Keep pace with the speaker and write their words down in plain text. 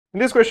In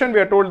this question, we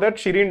are told that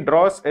Shireen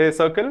draws a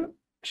circle,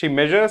 she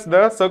measures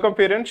the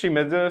circumference, she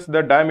measures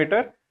the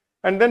diameter,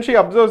 and then she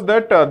observes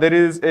that there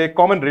is a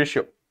common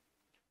ratio.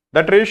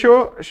 That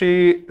ratio,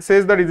 she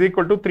says that is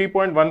equal to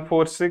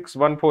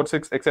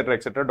 3.146146,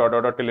 etc., dot,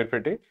 dot, dot, till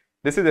infinity.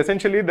 This is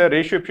essentially the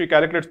ratio, if she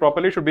calculates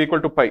properly, should be equal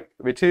to pi,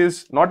 which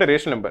is not a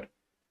rational number.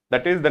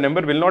 That is, the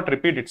number will not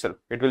repeat itself.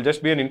 It will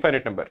just be an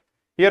infinite number.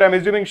 Here, I am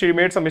assuming she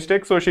made some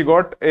mistake, so she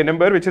got a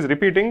number which is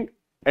repeating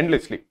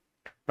endlessly.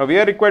 Now, we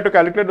are required to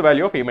calculate the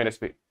value of a minus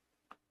b.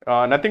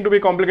 Nothing to be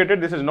complicated.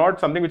 This is not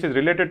something which is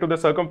related to the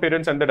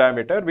circumference and the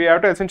diameter. We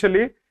have to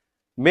essentially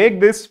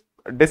make this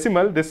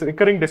decimal, this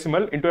recurring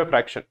decimal, into a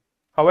fraction.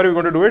 How are we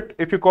going to do it?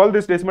 If you call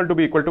this decimal to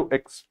be equal to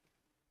x,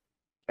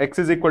 x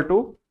is equal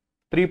to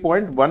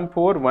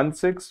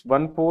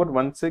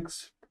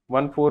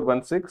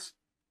 3.141614161416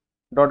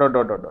 dot dot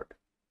dot dot dot.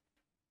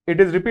 It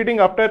is repeating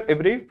after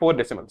every 4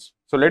 decimals.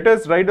 So let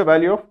us write the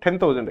value of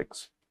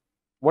 10,000x.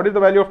 What is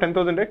the value of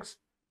 10,000x?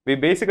 We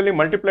basically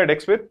multiplied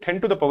x with 10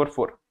 to the power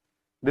 4.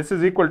 This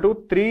is equal to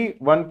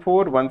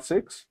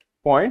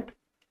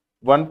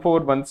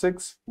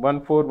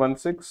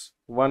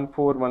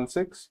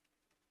 31416.14161416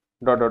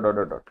 dot dot dot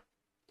dot dot.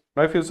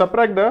 Now, if you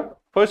subtract the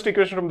first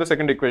equation from the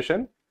second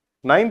equation,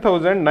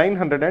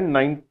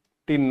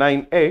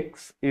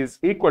 9999x is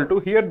equal to,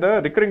 here the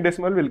recurring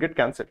decimal will get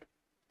cancelled,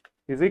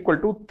 is equal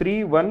to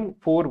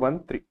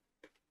 31413.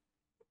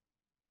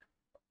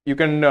 You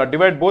can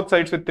divide both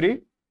sides with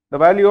 3. The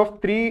value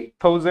of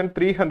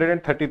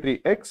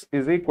 3333x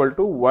is equal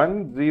to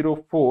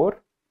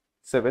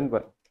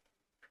 10471,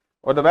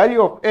 or the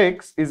value of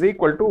x is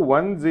equal to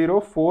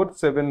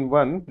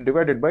 10471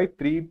 divided by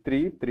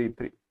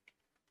 3333.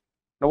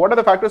 Now, what are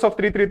the factors of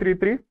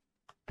 3333?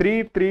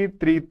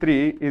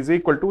 3333 is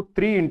equal to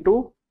 3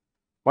 into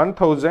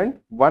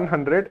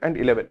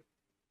 1111.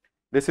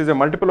 This is a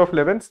multiple of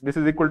 11s. This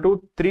is equal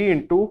to 3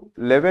 into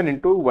 11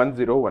 into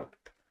 101.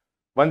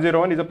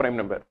 101 is a prime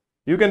number.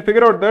 You can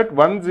figure out that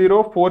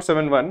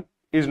 10471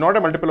 is not a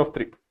multiple of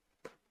 3,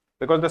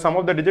 because the sum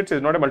of the digits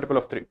is not a multiple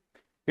of 3.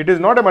 It is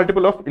not a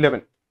multiple of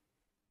 11,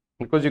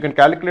 because you can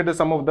calculate the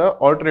sum of the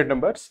alternate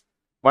numbers.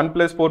 1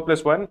 plus 4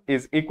 plus 1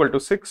 is equal to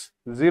 6,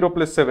 0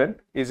 plus 7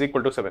 is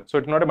equal to 7. So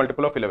it's not a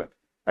multiple of 11.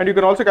 And you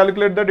can also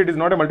calculate that it is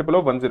not a multiple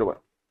of 101.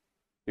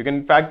 You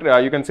can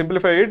you can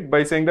simplify it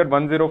by saying that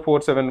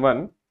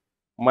 10471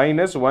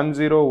 minus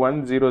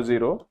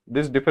 10100,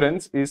 this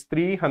difference is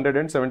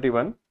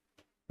 371,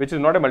 which is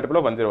not a multiple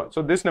of 101.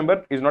 So this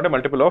number is not a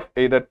multiple of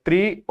either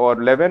 3 or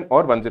 11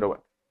 or 101.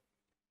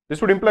 This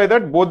would imply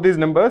that both these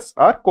numbers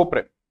are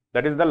co-prime.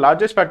 That is, the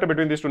largest factor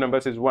between these two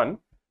numbers is 1.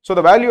 So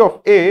the value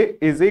of A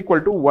is equal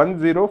to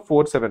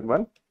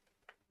 10471.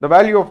 The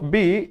value of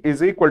B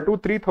is equal to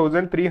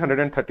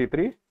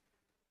 3333.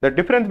 The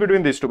difference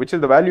between these two, which is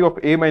the value of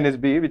A minus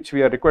B, which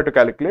we are required to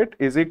calculate,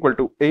 is equal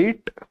to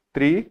 8,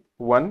 3,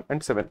 1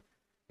 and 7,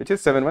 which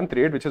is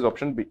 7138, which is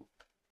option B.